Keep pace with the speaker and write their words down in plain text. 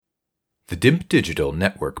The DIMP Digital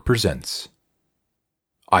Network presents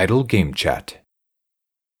Idle Game Chat.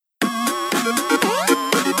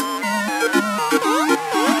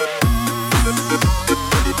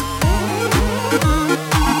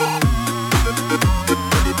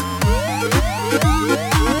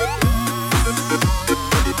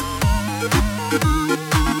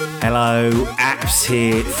 Hello, Apps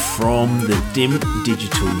here from the DIMP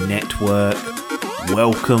Digital Network.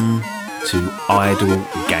 Welcome to Idle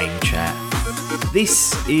Game Chat.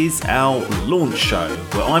 This is our launch show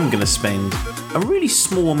where I'm going to spend a really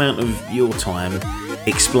small amount of your time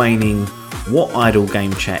explaining what Idle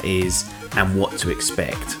Game Chat is and what to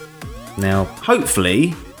expect. Now,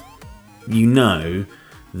 hopefully, you know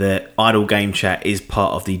that Idle Game Chat is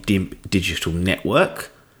part of the DIMP Digital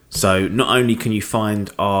Network. So not only can you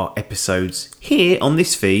find our episodes here on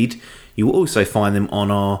this feed, you will also find them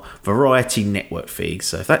on our Variety Network feed.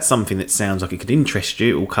 So if that's something that sounds like it could interest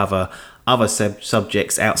you, it will cover other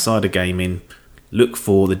subjects outside of gaming. Look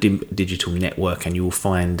for the DIMP Digital Network and you will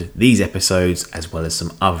find these episodes as well as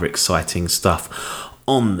some other exciting stuff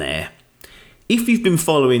on there. If you've been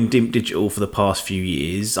following DIMP Digital for the past few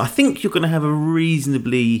years, I think you're going to have a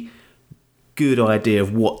reasonably good idea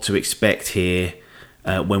of what to expect here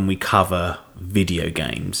when we cover video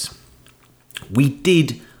games. We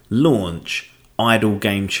did launch Idle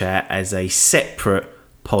Game Chat as a separate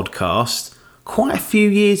podcast quite a few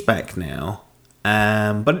years back now,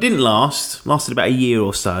 but it didn't lasted about a year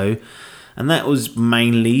or so, and that was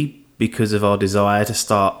mainly because of our desire to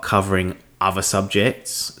start covering other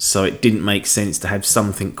subjects, so it didn't make sense to have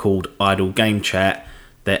something called Idle Game Chat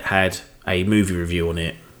that had a movie review on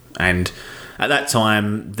it. And at that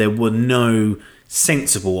time there were no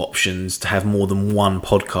sensible options to have more than one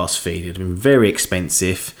podcast feed. It had been very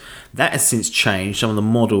expensive. That has since changed. Some of the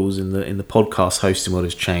models in the podcast hosting world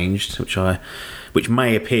has changed, which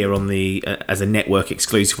may appear on the as a network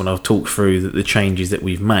exclusive when I'll talk through the changes that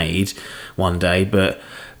we've made one day. But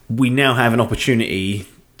we now have an opportunity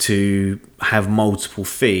to have multiple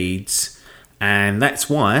feeds, and that's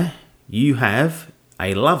why you have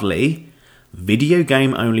a lovely video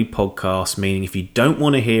game only podcast, meaning if you don't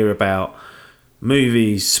want to hear about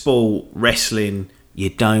movies, sport, wrestling, you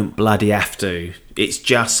don't bloody have to. It's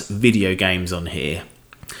just video games on here.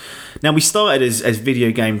 Now, we started as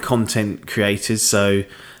video game content creators, so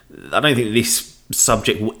I don't think this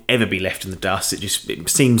subject will ever be left in the dust. It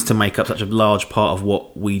seems to make up such a large part of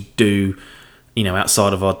what we do, you know,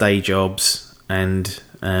 outside of our day jobs and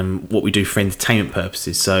what we do for entertainment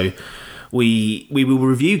purposes. So we will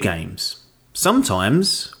review games.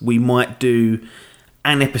 Sometimes we might do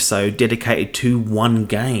an episode dedicated to one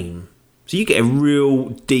game, so you get a real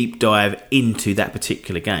deep dive into that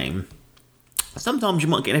particular game. Sometimes you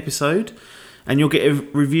might get an episode and you'll get a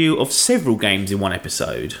review of several games in one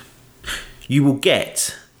episode. You will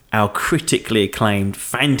get our critically acclaimed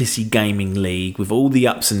Fantasy Gaming League with all the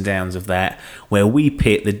ups and downs of that, where we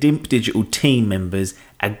pit the DIMP Digital team members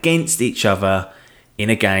against each other in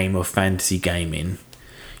a game of fantasy gaming.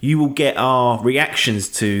 You will get our reactions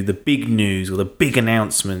to the big news or the big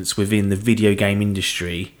announcements within the video game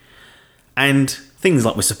industry. And things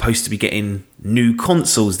like we're supposed to be getting new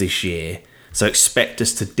consoles this year, so expect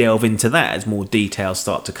us to delve into that as more details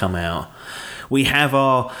start to come out. We have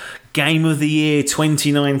our Game of the Year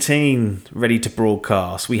 2019 ready to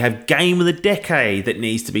broadcast. We have Game of the Decade that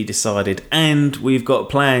needs to be decided. And we've got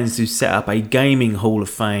plans to set up a Gaming Hall of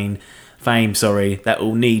Fame that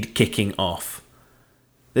will need kicking off.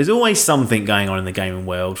 There's always something going on in the gaming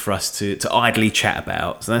world for us to idly chat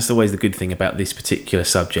about. So that's always the good thing about this particular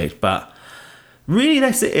subject. But really,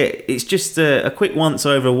 that's it. It's just a quick once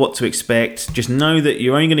over of what to expect. Just know that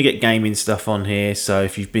you're only going to get gaming stuff on here. So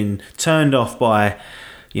if you've been turned off by,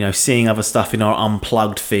 you know, seeing other stuff in our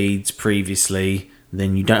unplugged feeds previously,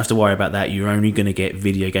 then you don't have to worry about that. You're only going to get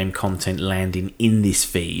video game content landing in this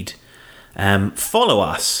feed. Follow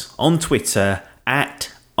us on Twitter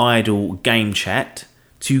at Idle Game Chat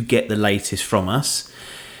to get the latest from us.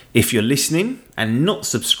 If you're listening and not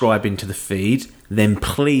subscribing to the feed, then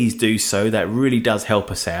please do so. That really does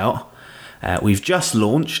help us out. We've just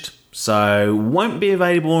launched, so won't be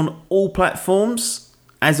available on all platforms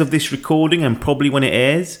as of this recording and probably when it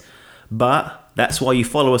airs, but that's why you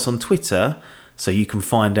follow us on Twitter, so you can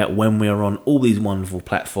find out when we are on all these wonderful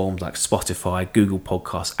platforms like Spotify, Google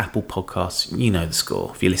Podcasts, Apple Podcasts. You know the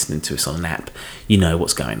score. If you're listening to us on an app, you know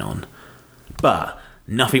what's going on. But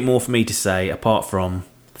nothing more for me to say apart from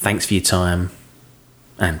thanks for your time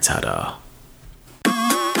and ta-da.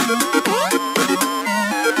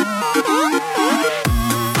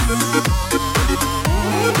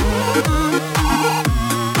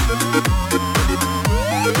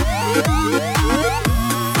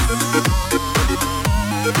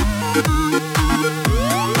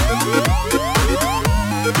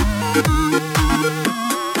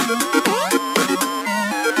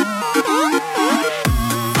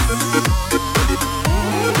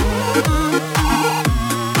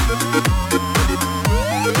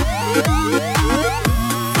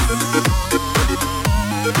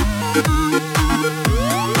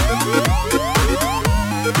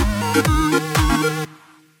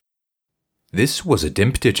 This was a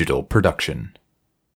DIMP Digital production.